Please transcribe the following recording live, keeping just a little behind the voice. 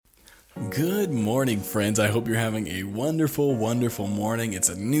Good morning, friends. I hope you're having a wonderful, wonderful morning. It's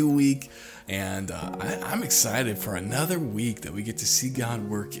a new week, and I'm excited for another week that we get to see God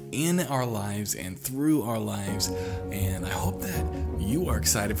work in our lives and through our lives. And I hope that you are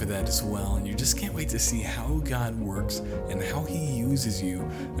excited for that as well. And you just can't wait to see how God works and how He uses you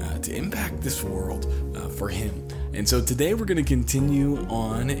to impact this world for Him. And so today we're going to continue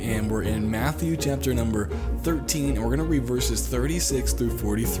on, and we're in Matthew chapter number 13, and we're going to read verses 36 through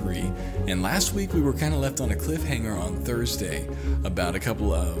 43. And last week we were kind of left on a cliffhanger on Thursday about it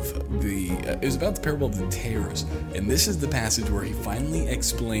was about the parable of the tares. And this is the passage where He finally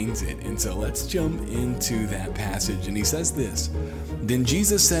explains it. And so let's jump into that passage. And He says this: Then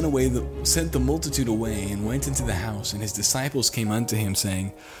Jesus sent the multitude away and went into the house, and His disciples came unto Him,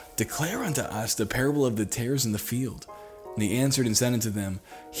 saying, Declare unto us the parable of the tares in the field. And He answered and said unto them,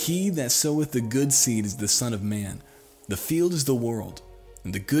 He that soweth the good seed is the Son of Man. The field is the world,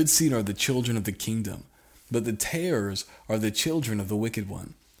 and the good seed are the children of the kingdom. But the tares are the children of the wicked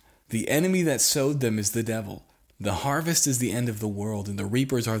one. The enemy that sowed them is the devil. The harvest is the end of the world, and the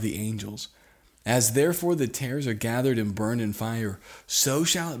reapers are the angels. As therefore the tares are gathered and burned in fire, so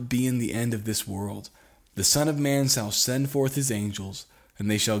shall it be in the end of this world. The Son of Man shall send forth His angels, and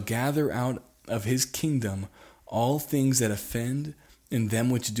they shall gather out of His kingdom all things that offend and them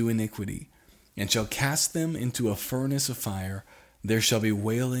which do iniquity, and shall cast them into a furnace of fire. There shall be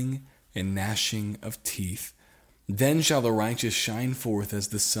wailing and gnashing of teeth. Then shall the righteous shine forth as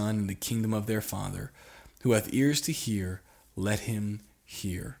the sun in the kingdom of their Father. Who hath ears to hear, let him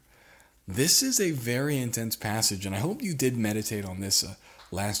hear. This is a very intense passage, and I hope you did meditate on this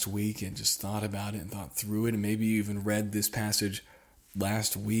last week and just thought about it and thought through it, and maybe you even read this passage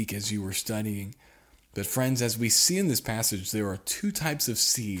last week as you were studying. But friends, as we see in this passage, there are two types of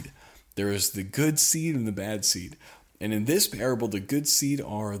seed. There is the good seed and the bad seed. And in this parable, the good seed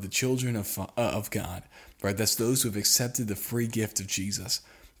are the children of God, right? That's those who have accepted the free gift of Jesus.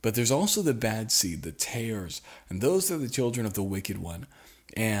 But there's also the bad seed, the tares, and those are the children of the wicked one.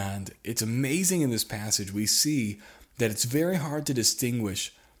 And it's amazing in this passage, we see that it's very hard to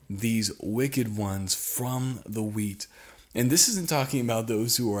distinguish these wicked ones from the wheat. And this isn't talking about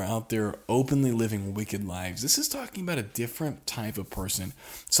those who are out there openly living wicked lives. This is talking about a different type of person.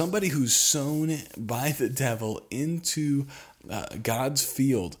 Somebody who's sown by the devil into God's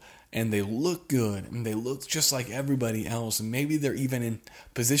field. And they look good. And they look just like everybody else. And maybe they're even in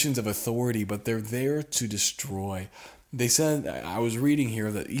positions of authority. But they're there to destroy. They said, I was reading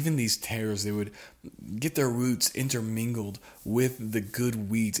here, that even these tares, they would get their roots intermingled with the good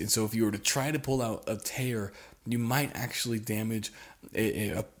wheat. And so if you were to try to pull out a tare, you might actually damage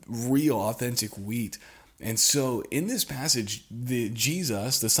a real, authentic wheat. And so in this passage,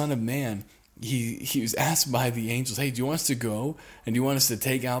 Jesus, the Son of Man, he was asked by the angels, hey, do you want us to go? And do you want us to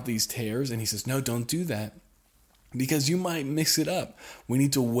take out these tares? And He says, no, don't do that, because you might mix it up. We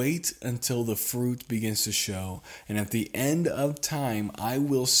need to wait until the fruit begins to show. And at the end of time, I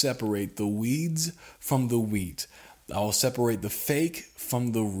will separate the weeds from the wheat. I will separate the fake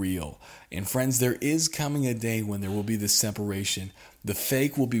from the real. And friends, there is coming a day when there will be this separation. The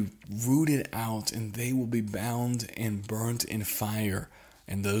fake will be rooted out, and they will be bound and burnt in fire.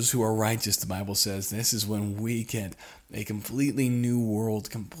 And those who are righteous, the Bible says, this is when we get a completely new world,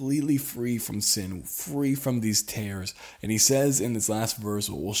 completely free from sin, free from these tares. And He says in this last verse,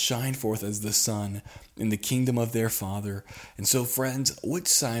 will shine forth as the sun in the kingdom of their Father. And so, friends, which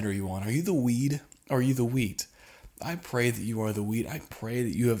side are you on? Are you the weed or are you the wheat? I pray that you are the wheat. I pray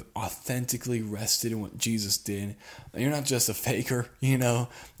that you have authentically rested in what Jesus did. You're not just a faker, You're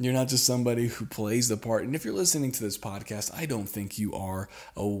not just somebody who plays the part. And if you're listening to this podcast, I don't think you are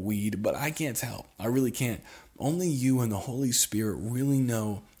a weed, but I can't tell. I really can't. Only you and the Holy Spirit really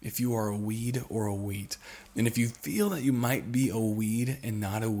know if you are a weed or a wheat. And if you feel that you might be a weed and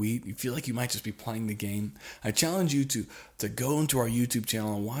not a wheat, you feel like you might just be playing the game, I challenge you to go into our YouTube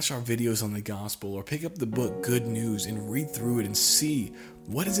channel and watch our videos on the gospel, or pick up the book Good News and read through it and see,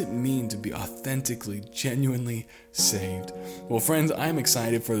 what does it mean to be authentically, genuinely saved? Well, friends, I'm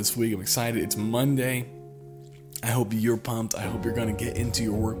excited for this week. I'm excited. It's Monday. I hope you're pumped. I hope you're going to get into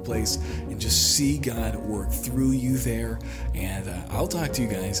your workplace and just see God work through you there. And I'll talk to you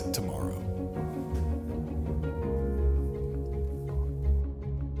guys tomorrow.